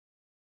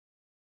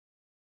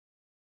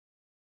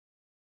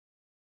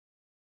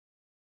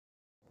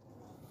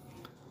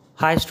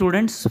Hi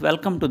students,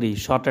 welcome to the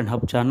Shorthand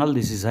Hub channel.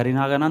 This is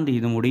Naganand,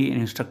 the Idumudi,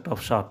 instructor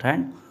of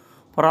shorthand.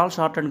 For all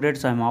shorthand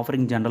grades, I am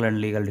offering general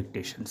and legal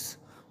dictations.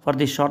 For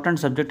this shorthand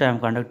subject, I am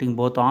conducting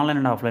both online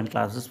and offline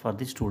classes for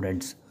the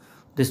students.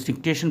 This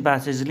dictation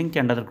passage link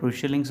and other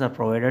crucial links are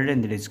provided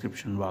in the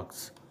description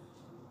box.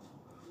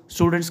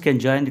 Students can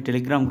join the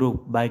Telegram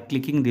group by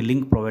clicking the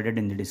link provided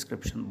in the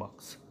description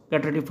box.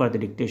 Get ready for the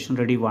dictation.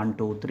 Ready, 1,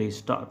 2, 3,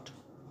 start.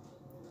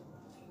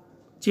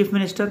 Chief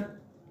Minister,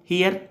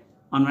 here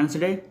on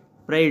Wednesday,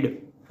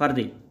 prayed for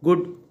the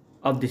good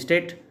of the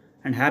state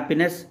and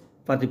happiness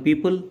for the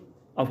people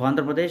of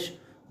Andhra Pradesh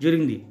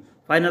during the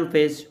final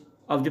phase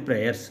of the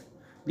prayers.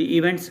 The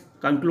events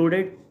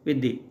concluded with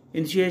the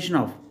initiation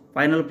of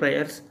final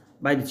prayers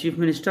by the Chief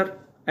Minister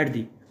at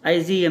the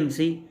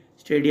IGMC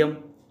Stadium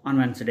on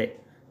Wednesday.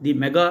 The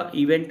mega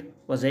event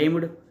was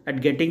aimed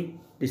at getting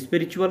the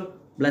spiritual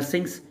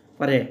blessings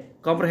for a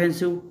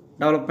comprehensive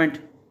development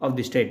of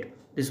the state.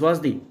 This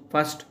was the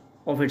first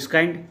of its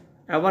kind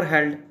ever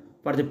held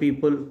for the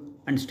people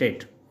and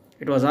state.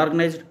 It was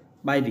organized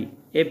by the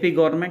AP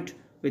government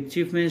with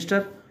Chief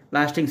Minister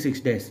lasting 6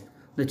 days.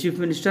 The Chief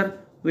Minister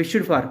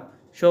wished for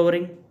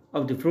showering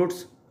of the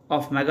fruits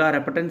of mega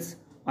repentance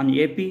on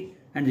AP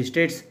and the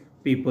state's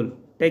people.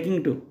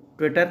 Taking to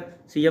Twitter,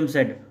 CM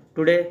said,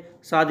 "Today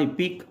saw the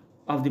peak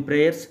of the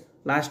prayers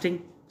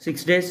lasting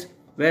 6 days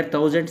where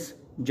thousands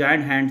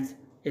joined hands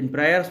in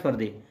prayers for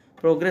the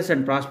progress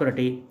and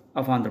prosperity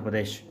of Andhra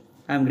Pradesh.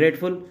 I am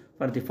grateful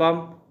for the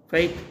firm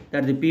faith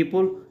that the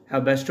people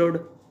have bestowed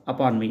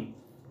upon me.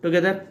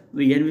 Together,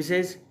 we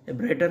envisage a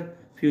brighter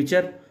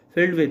future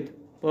filled with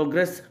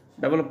progress,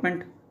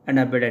 development, and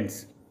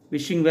abundance.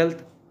 Wishing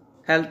wealth,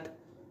 health,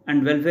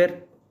 and welfare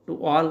to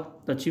all."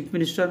 The Chief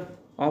Minister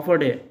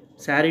offered a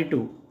sari to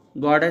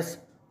Goddess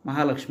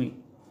Mahalakshmi.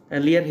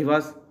 Earlier, he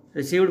was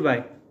received by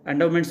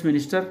Endowments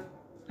Minister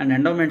and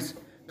Endowments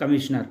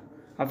Commissioner.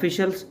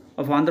 Officials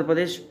of Andhra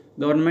Pradesh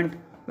government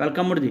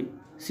welcomed the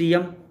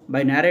CM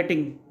by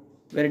narrating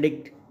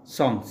verdict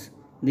songs.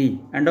 The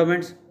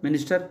Endowments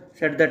Minister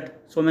said that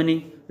so many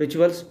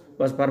rituals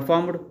was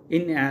performed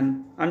in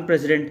an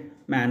unprecedented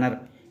manner.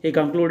 He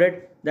concluded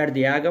that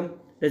the Agam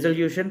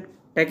resolution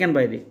taken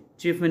by the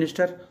Chief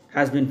Minister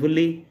has been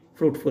fully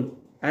fruitful.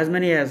 As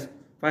many as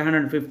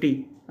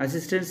 550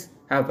 assistants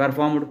have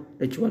performed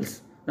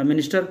rituals. The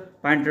minister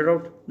pointed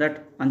out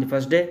that on the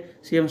first day,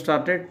 CM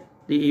started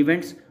the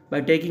events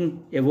by taking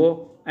a vow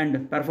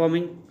and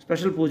performing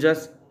special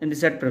pujas in the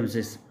said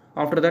premises.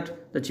 After that,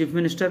 the Chief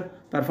Minister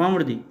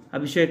performed the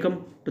Abhishekam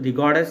to the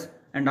goddess,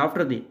 and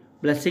after the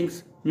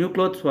blessings, new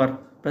clothes were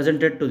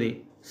presented to the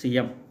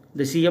CM.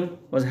 The CM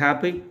was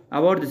happy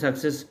about the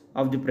success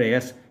of the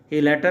prayers. He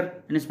later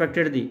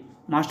inspected the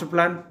master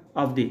plan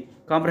of the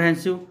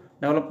comprehensive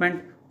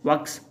development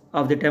works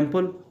of the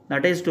temple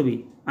that is to be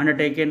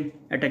undertaken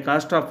at a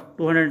cost of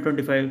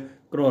 225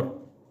 crore.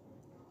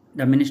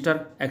 The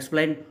minister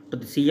explained to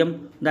the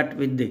CM that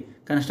with the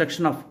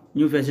construction of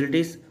new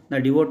facilities, the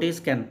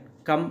devotees can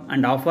come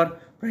and offer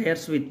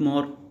prayers with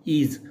more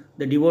ease.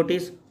 The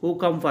devotees who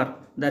come for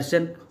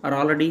darshan are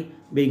already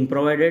being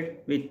provided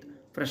with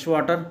fresh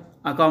water,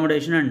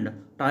 accommodation and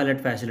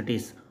toilet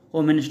facilities.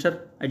 Home Minister,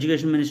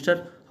 Education Minister,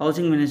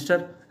 Housing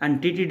Minister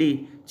and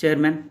TTD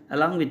Chairman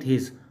along with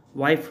his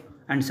wife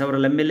and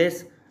several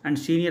MLAs and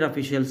senior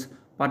officials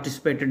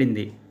participated in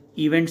the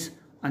events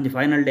on the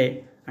final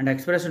day and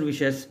expressed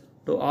wishes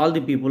to all the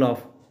people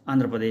of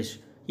Andhra Pradesh.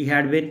 He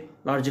had been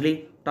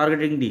largely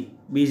targeting the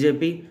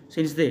BJP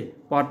since the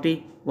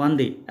party won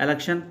the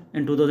election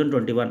in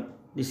 2021.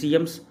 The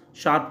CM's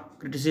sharp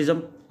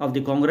criticism of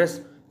the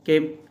Congress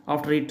came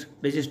after it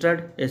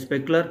registered a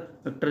specular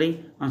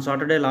victory on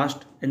Saturday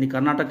last in the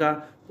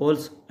Karnataka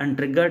polls and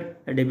triggered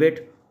a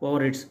debate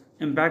over its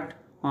impact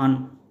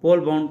on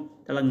poll-bound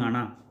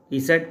Telangana. He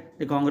said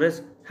the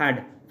Congress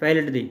had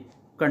failed the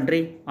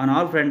country on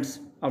all fronts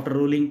after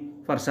ruling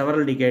for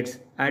several decades,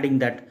 adding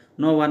that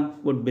no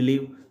one would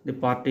believe the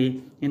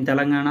party in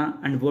Telangana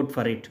and vote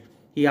for it.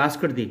 He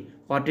asked the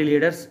party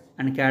leaders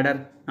and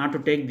cadre not to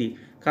take the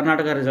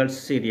Karnataka results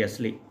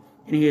seriously.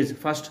 In his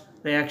first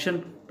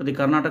reaction to the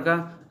Karnataka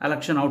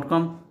election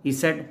outcome, he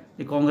said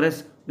the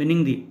Congress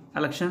winning the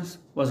elections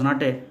was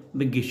not a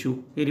big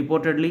issue. He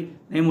reportedly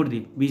named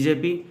the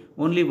BJP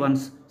only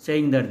once,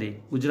 saying that the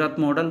Gujarat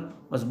model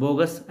was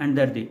bogus and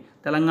that the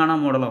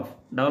Telangana model of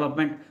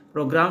development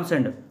programs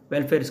and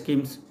welfare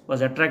schemes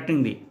was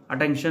attracting the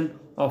attention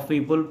of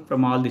people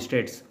from all the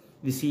states.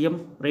 The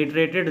CM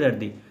reiterated that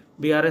the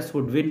BRS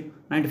would win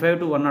 95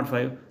 to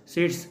 105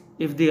 seats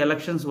if the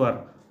elections were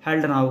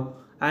held now,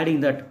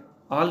 adding that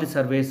all the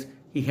surveys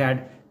he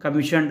had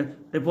commissioned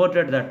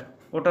reported that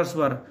voters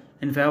were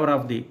in favor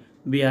of the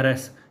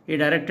BRS. He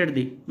directed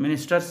the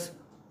ministers.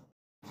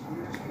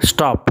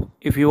 Stop.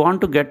 If you want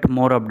to get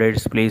more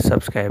updates, please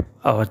subscribe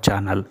our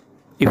channel.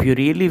 If you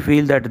really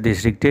feel that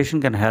this dictation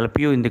can help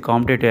you in the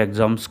competitive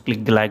exams,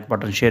 click the like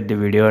button, share the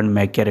video and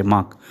make a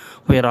remark.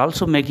 We are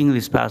also making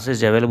this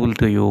passage available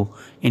to you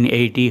in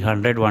 80,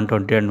 100,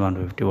 120 and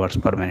 150 words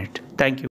per minute. Thank you.